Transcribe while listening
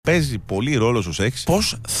Παίζει πολύ ρόλο στο σεξ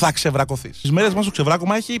πώς θα ξεβρακωθείς. Στις μέρες μας το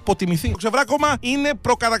ξεβράκωμα έχει υποτιμηθεί. Το ξεβράκωμα είναι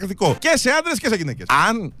προκαταρκτικό και σε άντρες και σε γυναίκες.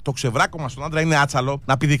 Αν το ξεβράκωμα στον άντρα είναι άτσαλο,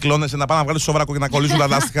 να πηδικλώνεσαι, να πάει να βγάλεις σόβρακο και να κολλήσουν τα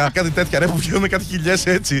λάστιχα, κάτι τέτοια ρε που βγαίνουν κάτι χιλιές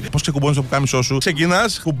έτσι. Πώς ξεκουμπώνεις το πουκάμισό σου.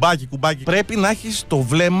 Ξεκινάς κουμπάκι. Πρέπει να έχεις το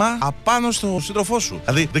βλέμμα απάνω στο σύντροφό σου.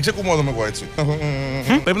 Δηλαδή δεν ξεκουμπώνομαι εγώ έτσι.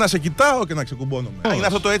 Πρέπει να σε κοιτάω και να ξεκουμπώνομαι. Είναι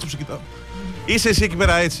αυτό το έτσι που σε κοιτάω. Είσαι εσύ εκεί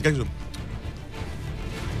πέρα έτσι.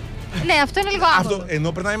 Ναι, αυτό είναι λίγο άβολο. Αυτό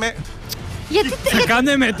ενώ περνάει με. Γιατί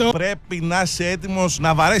Κάνε με το. Πρέπει να είσαι έτοιμος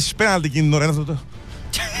να βαρέσεις πέναλτι εκείνη την ώρα. Αυτό το.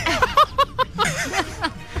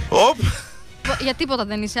 Για τίποτα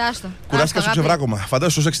δεν είσαι, άστο. Κουράστηκα στο ξεβράκωμα.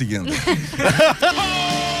 Φαντάζομαι στο σεξ τι γίνεται.